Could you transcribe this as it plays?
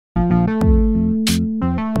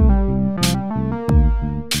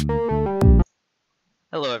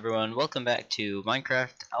Hello everyone, welcome back to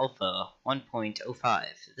Minecraft Alpha 1.05.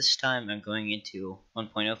 This time I'm going into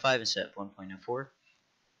 1.05 instead of 1.04.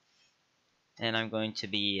 And I'm going to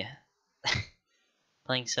be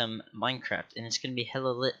playing some Minecraft, and it's going to be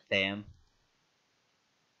hella lit, fam.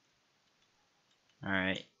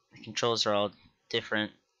 Alright, the controls are all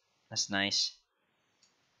different. That's nice.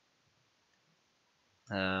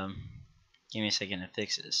 Give me a second to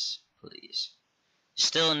fix this, please.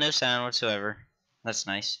 Still no sound whatsoever. That's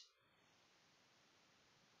nice.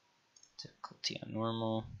 Difficulty on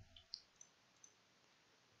normal.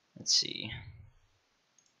 Let's see.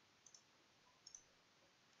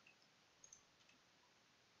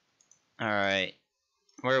 Alright,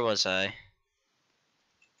 where was I?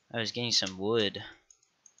 I was getting some wood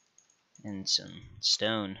and some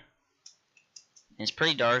stone. And it's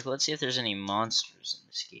pretty dark. Let's see if there's any monsters in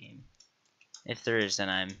this game. If there is, then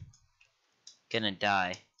I'm gonna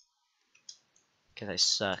die. Because I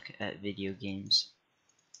suck at video games.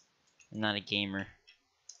 I'm not a gamer.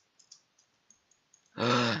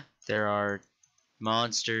 There are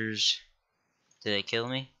monsters. Did they kill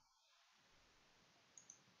me?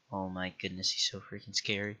 Oh my goodness, he's so freaking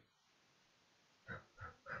scary.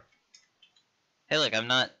 Hey look, I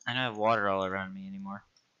don't have water all around me anymore.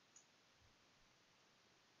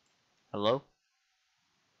 Hello?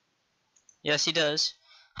 Yes, he does.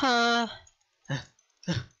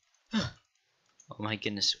 Oh my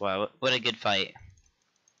goodness, wow, what a good fight.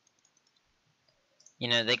 You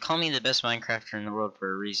know, they call me the best Minecrafter in the world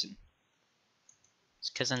for a reason.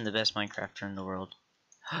 It's because I'm the best Minecrafter in the world.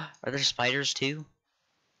 Are there spiders too?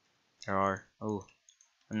 There are. Oh,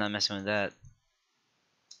 I'm not messing with that.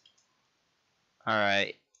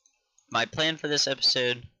 Alright. My plan for this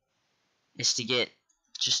episode is to get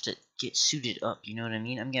suited up, you know what I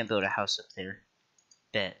mean? I'm gonna build a house up there.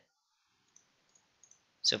 Bet.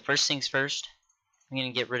 So first things first, I'm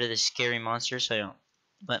gonna get rid of this scary monster so I don't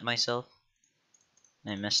wet myself.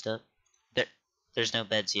 I messed up. There's no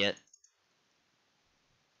beds yet.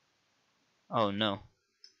 Oh no.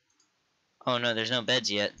 Oh no, there's no beds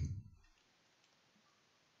yet.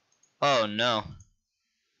 Oh no.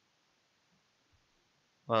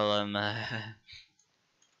 Well,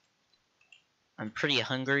 I'm pretty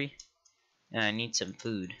hungry, and I need some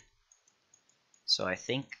food. So I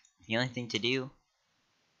think the only thing to do,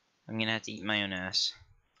 I'm gonna have to eat my own ass.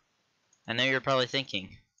 I know you're probably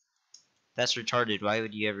thinking, that's retarded, why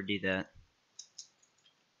would you ever do that?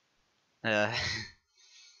 That's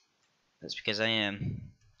because I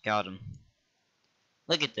am. Got him.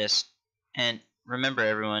 Look at this. And remember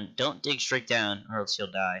everyone, don't dig straight down or else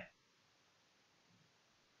you'll die.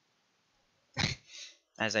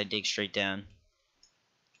 As I dig straight down.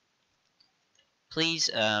 Please,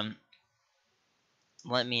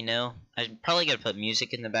 let me know. I'm probably gonna put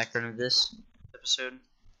music in the background of this episode.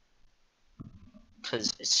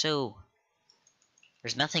 Because it's so...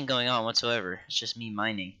 There's nothing going on whatsoever. It's just me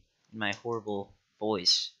mining in my horrible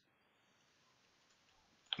voice.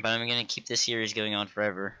 But I'm gonna keep this series going on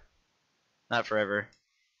forever. Not forever.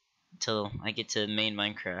 Until I get to main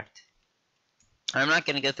Minecraft. I'm not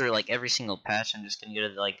gonna go through like every single patch. I'm just gonna go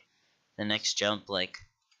to like the next jump. Like,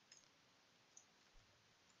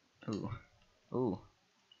 ooh.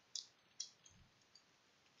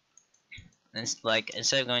 And it's like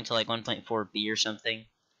instead of going to like 1.4b or something,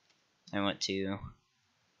 I went to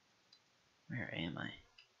where am I?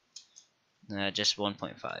 Just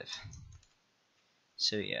 1.5.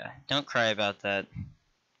 So yeah, don't cry about that,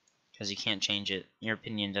 because you can't change it. Your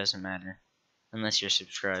opinion doesn't matter unless you're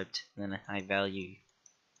subscribed. Then I value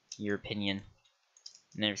your opinion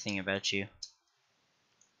and everything about you.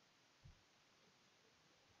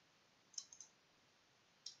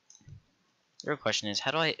 The real question is,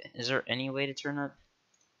 is there any way to turn up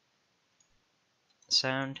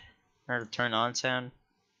sound? Or turn on sound?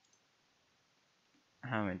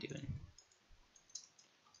 How am I doing?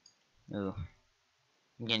 Ooh.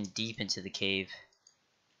 I'm getting deep into the cave.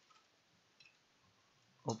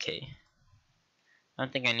 Okay. I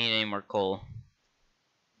don't think I need any more coal.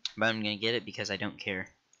 But I'm gonna get it because I don't care.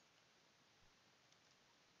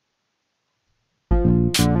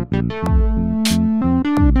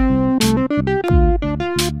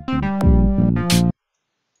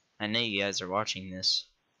 I know you guys are watching this.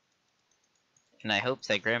 And I hope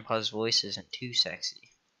that Grandpa's voice isn't too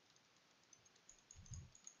sexy.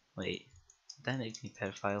 Wait, did that make me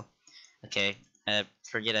pedophile? Okay,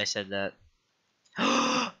 forget I said that.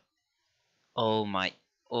 Oh my,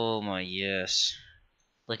 yes.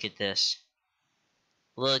 Look at this.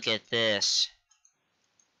 Look at this.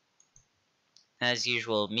 As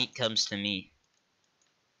usual, meat comes to me.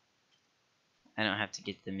 I don't have to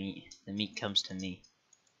get the meat. The meat comes to me.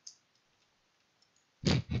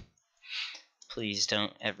 Please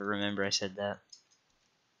don't ever remember I said that.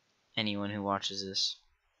 Anyone who watches this.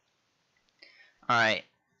 Alright.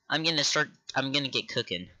 I'm gonna get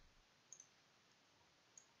cooking.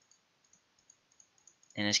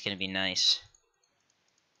 And it's gonna be nice.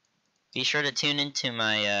 Be sure to tune into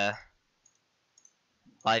my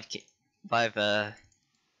live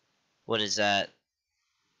what is that?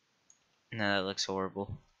 No, that looks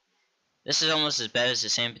horrible. This is almost as bad as the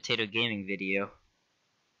Sam Potato Gaming video.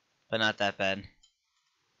 But not that bad.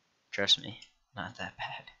 Trust me, not that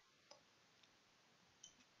bad.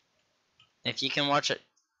 If you can watch it,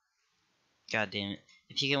 god damn it.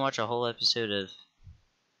 If you can watch a whole episode of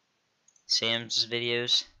Sam's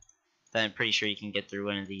videos, then I'm pretty sure you can get through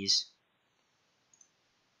one of these.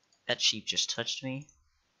 That sheep just touched me.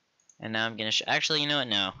 And now I'm gonna actually, you know what,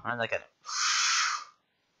 no. I'm not gonna.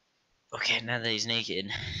 Okay, now that he's naked.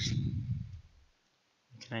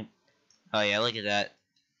 Can I? Oh yeah, look at that.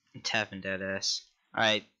 I'm tapping that ass.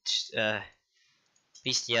 Alright,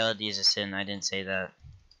 bestiality is a sin, I didn't say that.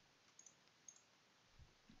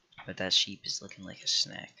 But that sheep is looking like a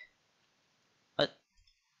snack. What?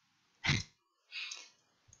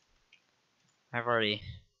 I've already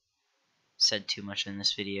said too much in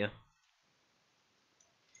this video.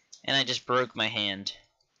 And I just broke my hand.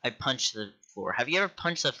 I punched the floor. Have you ever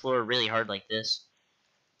punched the floor really hard like this?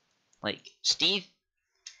 Like, Steve,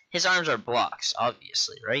 his arms are blocks,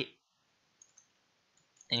 obviously, right?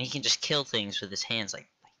 And he can just kill things with his hands like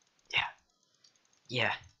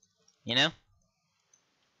yeah, you know?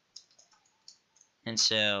 And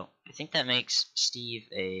so, I think that makes Steve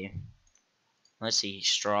a, let's see,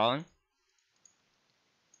 strong.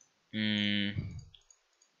 He's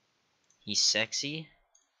sexy.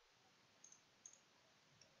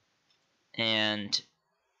 And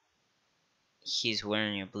he's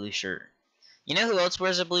wearing a blue shirt. You know who else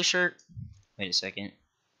wears a blue shirt? Wait a second.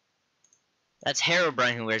 That's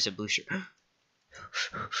Herobrine who wears a blue shirt.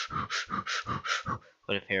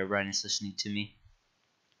 What if Herobrine is listening to me?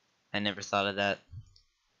 I never thought of that.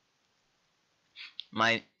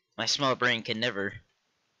 My small brain can never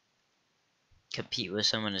compete with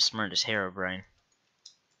someone as smart as Herobrine.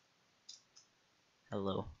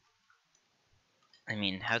 Hello. I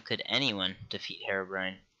mean, how could anyone defeat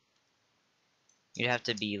Herobrine? You'd have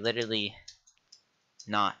to be literally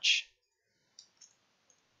Notch.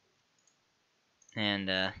 And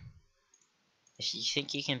if you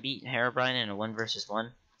think you can beat Herobrine in a 1 versus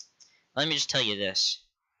 1, let me just tell you this.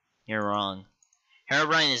 You're wrong.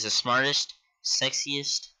 Herobrine is the smartest,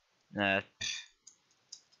 sexiest,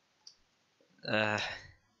 okay,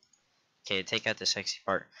 take out the sexy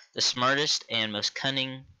part. The smartest and most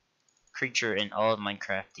cunning creature in all of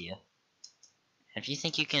Minecraftia. And if you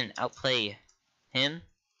think you can outplay him,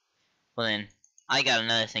 well then, I got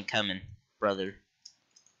another thing coming, brother.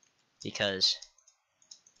 Because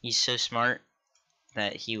he's so smart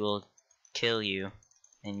that he will kill you,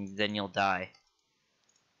 and then you'll die.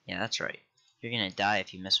 Yeah, that's right. You're gonna die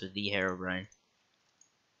if you mess with the Herobrine.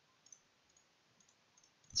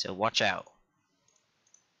 So watch out.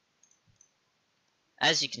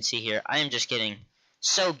 As you can see here, I am just getting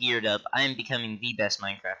so geared up. I am becoming the best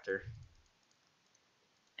Minecrafter.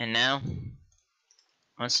 And now,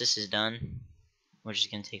 once this is done, which is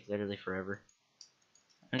gonna take literally forever,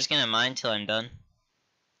 I'm just gonna mine till I'm done.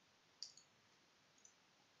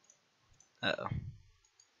 Uh-oh.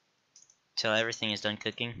 Till everything is done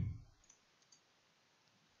cooking.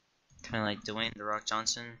 Kinda like Dwayne "The Rock"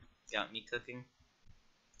 Johnson got me cooking.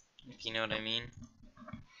 If you know what I mean.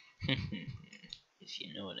 If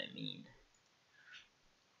you know what I mean.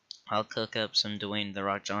 I'll cook up some Dwayne "The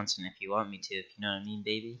Rock" Johnson if you want me to, if you know what I mean,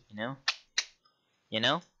 baby. You know? You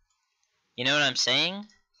know? You know what I'm saying,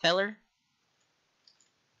 feller?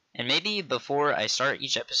 And maybe before I start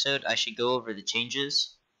each episode, I should go over the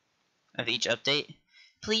changes of each update.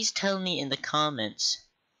 Please tell me in the comments.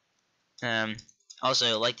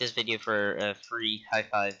 Also, like this video for a free high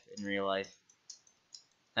five in real life.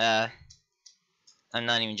 I'm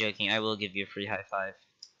not even joking. I will give you a free high five.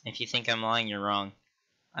 If you think I'm lying, you're wrong.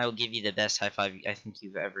 I will give you the best high five I think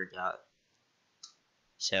you've ever got.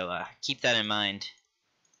 So, keep that in mind.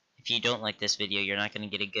 If you don't like this video, you're not going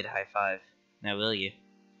to get a good high five. Now, will you?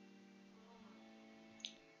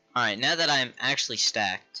 Alright, now that I'm actually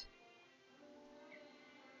stacked,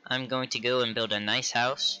 I'm going to go and build a nice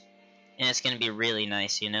house. And it's going to be really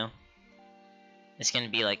nice, you know? It's going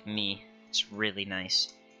to be like me. It's really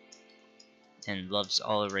nice. And loves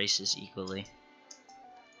all races equally.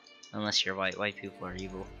 Unless you're white. White people are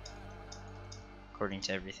evil. According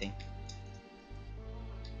to everything.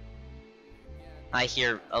 I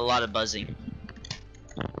hear a lot of buzzing.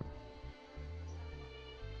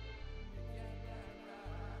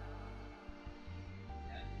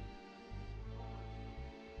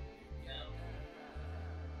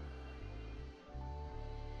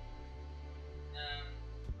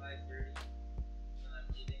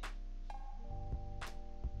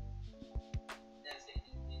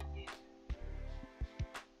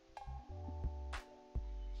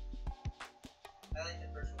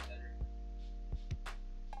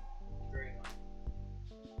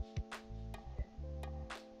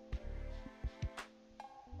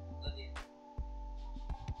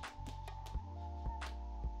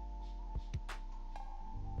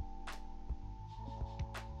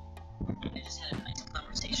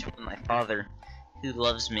 father who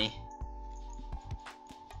loves me.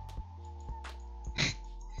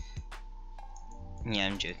 Yeah,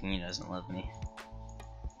 I'm joking, he doesn't love me.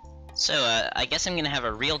 So, I guess I'm gonna have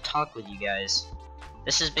a real talk with you guys.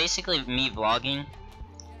 This is basically me vlogging,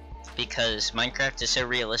 because Minecraft is so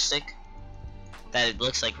realistic that it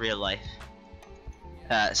looks like real life.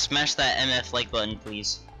 Smash that MF like button,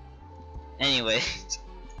 please. Anyway,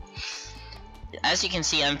 as you can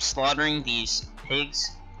see, I'm slaughtering these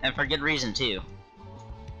pigs, and for good reason too.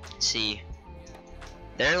 See,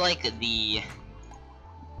 they're like the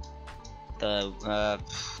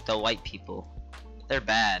white people. They're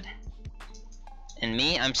bad. And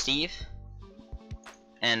me, I'm Steve,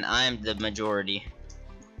 and I'm the majority.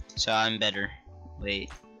 So I'm better.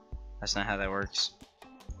 Wait, that's not how that works.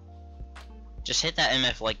 Just hit that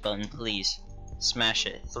MF like button, please. Smash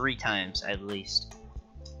it 3 times at least.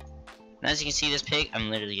 And as you can see, this pig, I'm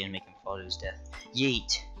literally gonna make him fall to his death.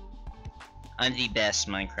 Yeet. I'm the best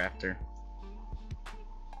Minecrafter.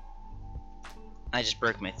 I just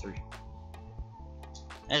broke my 3.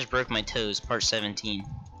 I just broke my toes, part 17.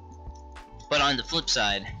 But on the flip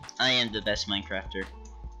side, I am the best Minecrafter.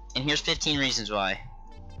 And here's 15 reasons why.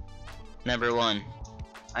 Number 1,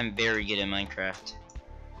 I'm very good at Minecraft.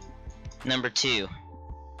 Number 2,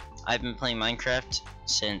 I've been playing Minecraft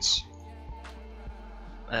since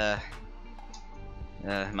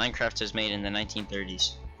Minecraft was made in the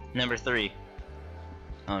 1930s. Number 3,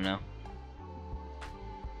 oh no.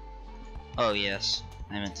 Oh yes,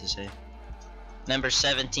 I meant to say. Number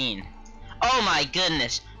 17. Oh my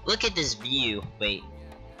goodness! Look at this view. Wait.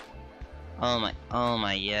 Oh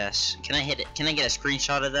my yes. Can I hit it? Can I get a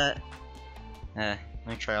screenshot of that? Let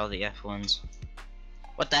me try all the F1s.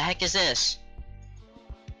 What the heck is this?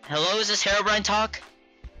 Hello, is this Herobrine talk?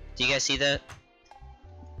 Do you guys see that?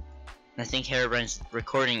 I think Herobrine's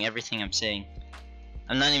recording everything I'm saying.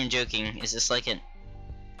 I'm not even joking. Is this like an...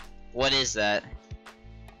 What is that?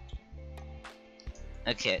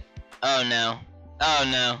 Okay. Oh no. Oh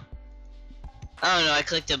no. Oh no, I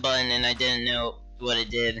clicked a button and I didn't know what it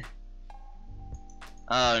did.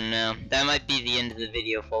 Oh no. That might be the end of the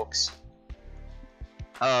video, folks.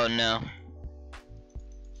 Oh no.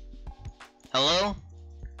 Hello?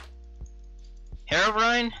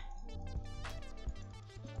 Herobrine?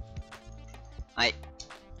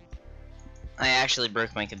 I actually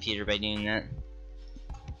broke my computer by doing that.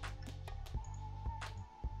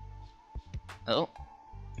 Oh,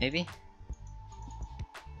 maybe?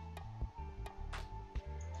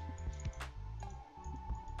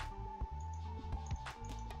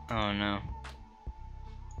 Oh no.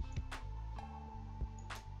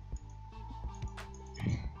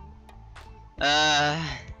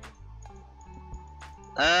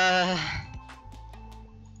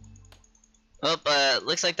 Well,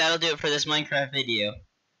 looks like that'll do it for this Minecraft video.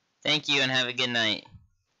 Thank you and have a good night.